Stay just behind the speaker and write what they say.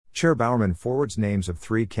Chair Bowerman forwards names of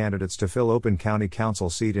 3 candidates to fill open county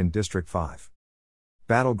council seat in District 5.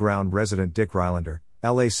 Battleground resident Dick Rylander,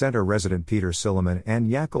 LA Center resident Peter Silliman, and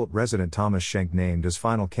Yakult resident Thomas Schenck named as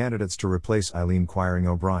final candidates to replace Eileen Quiring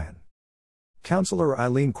O'Brien. Councillor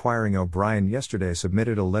Eileen Quiring O'Brien yesterday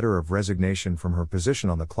submitted a letter of resignation from her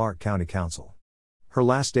position on the Clark County Council. Her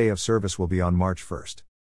last day of service will be on March 1.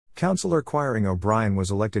 Councillor Quiring O'Brien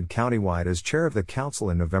was elected countywide as chair of the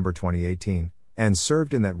council in November 2018, and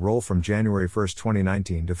served in that role from January 1,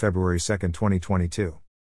 2019 to February 2, 2022.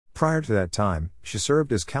 Prior to that time, she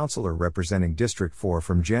served as councillor representing District 4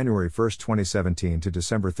 from January 1, 2017 to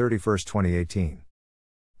December 31, 2018.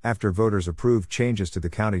 After voters approved changes to the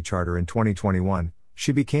county charter in 2021,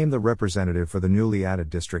 she became the representative for the newly added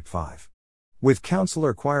District 5. With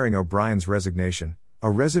Councillor Quiring O'Brien's resignation, a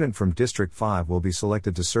resident from District 5 will be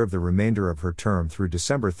selected to serve the remainder of her term through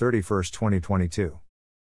December 31, 2022.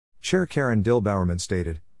 Chair Karen Dill Bowerman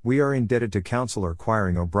stated, "We are indebted to Councillor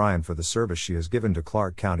Quiring O'Brien for the service she has given to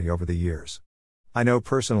Clark County over the years. I know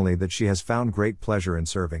personally that she has found great pleasure in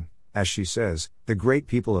serving, as she says, the great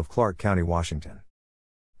people of Clark County, Washington."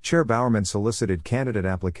 Chair Bowerman solicited candidate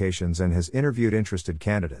applications and has interviewed interested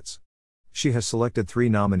candidates. She has selected 3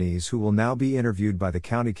 nominees who will now be interviewed by the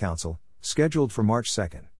County Council, scheduled for March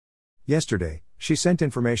 2. Yesterday, she sent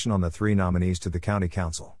information on the 3 nominees to the County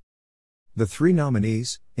Council. The 3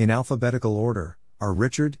 nominees, in alphabetical order, are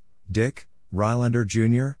Richard, Dick, Rylander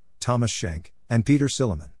Jr., Thomas Schenck, and Peter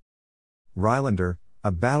Silliman. Rylander,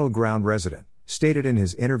 a Battleground resident, stated in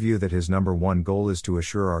his interview that his #1 goal is to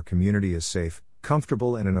assure our community is safe,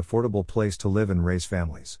 comfortable and an affordable place to live and raise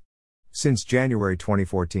families. Since January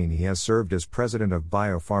 2014 he has served as president of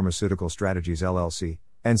Biopharmaceutical Strategies LLC,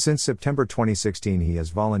 and since September 2016 he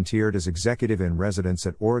has volunteered as executive in residence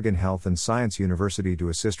at Oregon Health and Science University to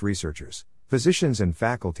assist researchers, physicians and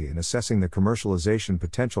faculty in assessing the commercialization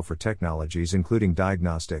potential for technologies including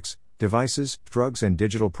diagnostics, devices, drugs and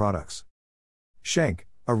digital products. Schenck,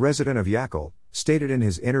 a resident of Yakult, stated in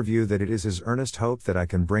his interview that it is his earnest hope that I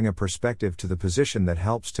can bring a perspective to the position that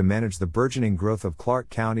helps to manage the burgeoning growth of Clark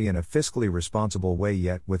County in a fiscally responsible way,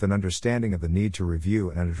 yet with an understanding of the need to review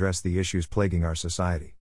and address the issues plaguing our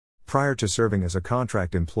society. Prior to serving as a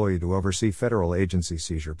contract employee to oversee federal agency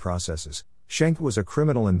seizure processes, Schenck was a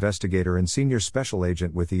criminal investigator and senior special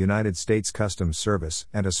agent with the United States Customs Service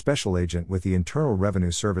and a special agent with the Internal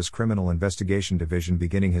Revenue Service Criminal Investigation Division,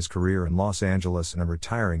 beginning his career in Los Angeles and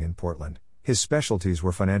retiring in Portland. His specialties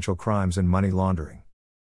were financial crimes and money laundering.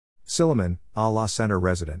 Silliman, a La Center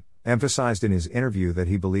resident, emphasized in his interview that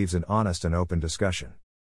he believes in honest and open discussion.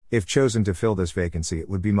 If chosen to fill this vacancy, it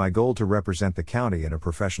would be my goal to represent the county in a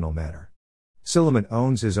professional manner. Silliman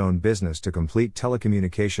owns his own business to complete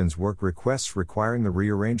telecommunications work requests requiring the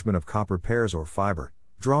rearrangement of copper pairs or fiber,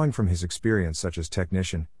 drawing from his experience such as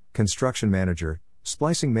technician, construction manager,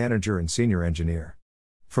 splicing manager and senior engineer.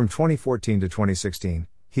 From 2014 to 2016,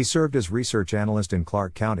 he served as research analyst in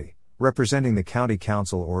Clark County, representing the county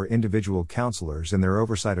council or individual councilors in their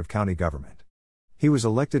oversight of county government. He was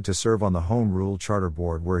elected to serve on the Home Rule Charter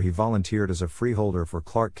Board, where he volunteered as a freeholder for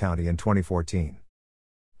Clark County in 2014.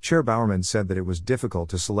 Chair Bowerman said that it was difficult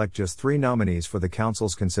to select just 3 nominees for the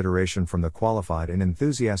council's consideration from the qualified and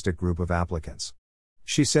enthusiastic group of applicants.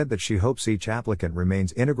 She said that she hopes each applicant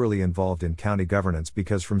remains integrally involved in county governance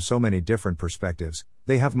because from so many different perspectives,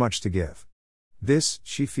 they have much to give. This,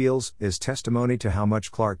 she feels, is testimony to how much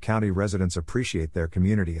Clark County residents appreciate their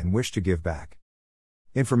community and wish to give back.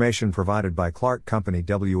 Information provided by Clark Company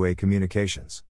WA Communications.